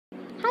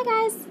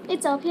Hi guys,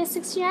 it's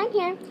LPS69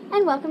 here,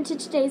 and welcome to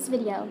today's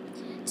video.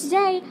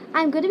 Today,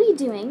 I'm going to be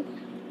doing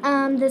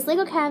this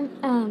Lego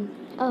Advent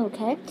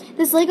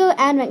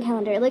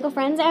Calendar, Lego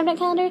Friends Advent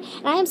Calendar,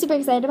 and I am super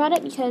excited about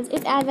it because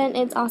it's Advent,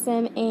 it's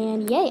awesome,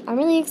 and yay, I'm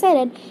really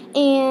excited.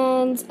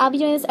 And I'll be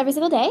doing this every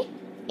single day,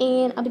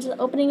 and I'll be just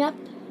opening up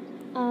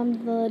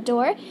the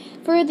door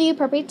for the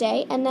appropriate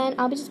day, and then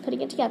I'll be just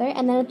putting it together,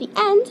 and then at the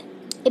end,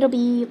 it'll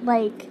be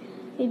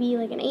maybe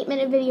an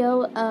 8-minute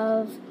video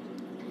of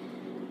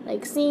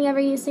seeing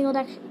every single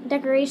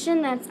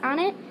decoration that's on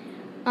it,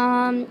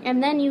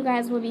 and then you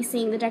guys will be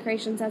seeing the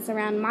decorations that's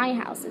around my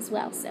house as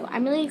well. So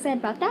I'm really excited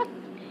about that.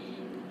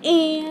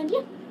 And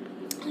yeah,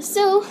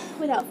 so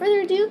without further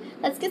ado,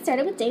 let's get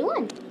started with day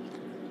one.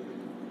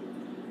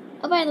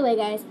 Oh, by the way,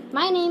 guys,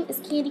 my name is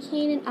Candy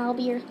Cane, and I'll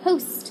be your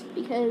host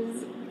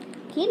because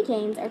candy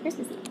canes are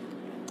Christmassy.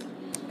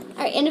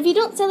 Alright, and if you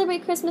don't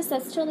celebrate Christmas,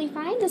 that's totally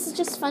fine. This is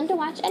just fun to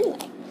watch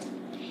anyway.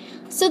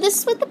 So this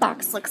is what the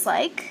box looks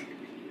like.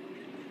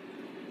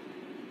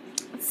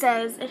 It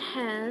says it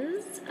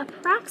has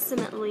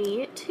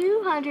approximately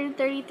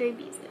 233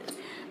 pieces.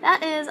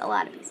 That is a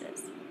lot of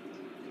pieces.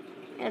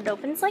 And it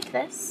opens like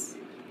this.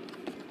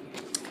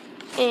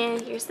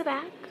 And here's the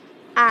back.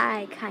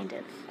 I kind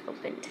of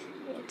opened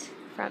it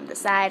from the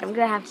side. I'm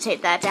going to have to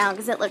tape that down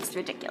because it looks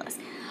ridiculous.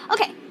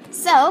 Okay,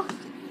 so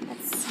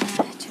let's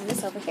turn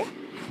this over here.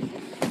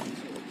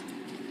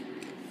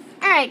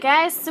 Alright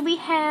guys, so we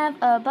have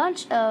a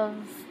bunch of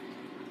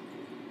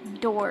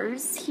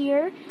doors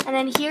here, and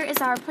then here is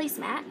our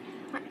placemat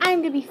where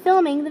I'm going to be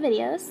filming the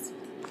videos,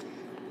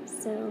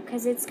 so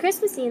because it's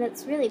Christmassy and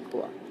it's really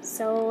cool.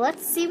 So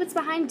let's see what's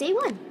behind day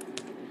one.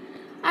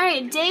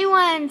 Alright, day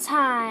one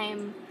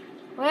time.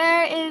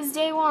 Where is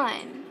day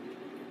one?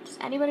 Does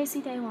anybody see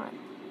day one?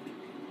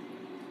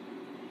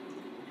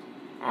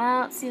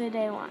 I don't see the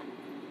day one.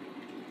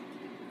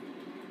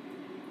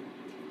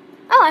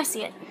 Oh, I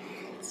see it.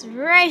 It's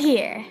right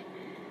here.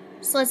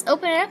 So let's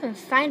open it up and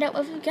find out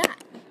what we've got.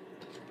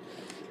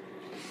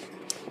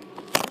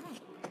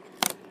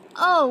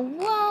 Oh,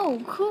 whoa,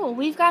 cool.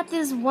 We've got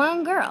this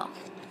one girl.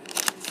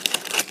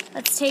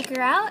 Let's take her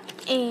out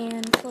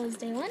and close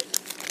day one.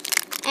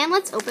 And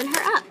let's open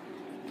her up.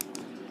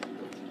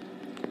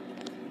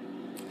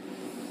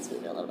 Let's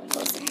move it a little bit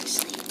closer,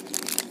 actually.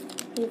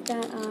 We've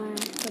got our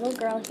little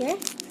girl here.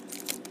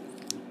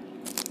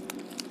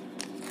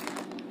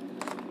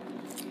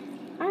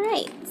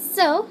 Alright,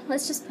 so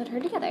let's just put her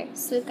together.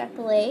 So we've got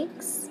the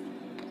legs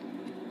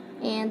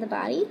and the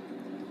body.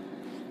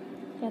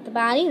 Got the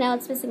body, now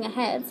it's missing a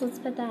head, so let's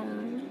put that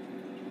on.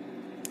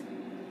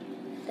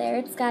 There,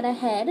 it's got a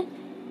head.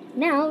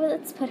 Now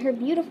let's put her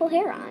beautiful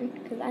hair on,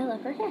 because I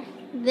love her hair.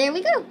 There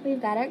we go,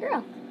 we've got our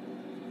girl.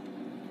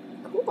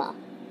 Cool.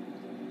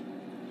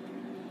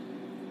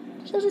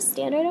 She'll just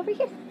stand right over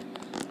here.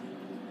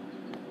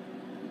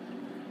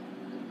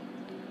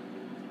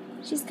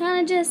 She's kind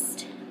of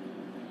just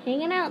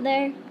hanging out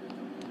there.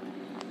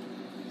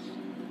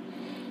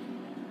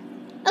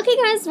 Okay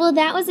guys, well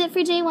that was it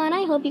for day one.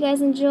 I hope you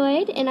guys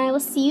enjoyed, and I will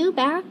see you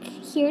back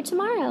here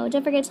tomorrow.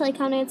 Don't forget to like,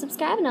 comment, and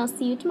subscribe, and I'll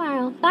see you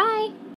tomorrow. Bye!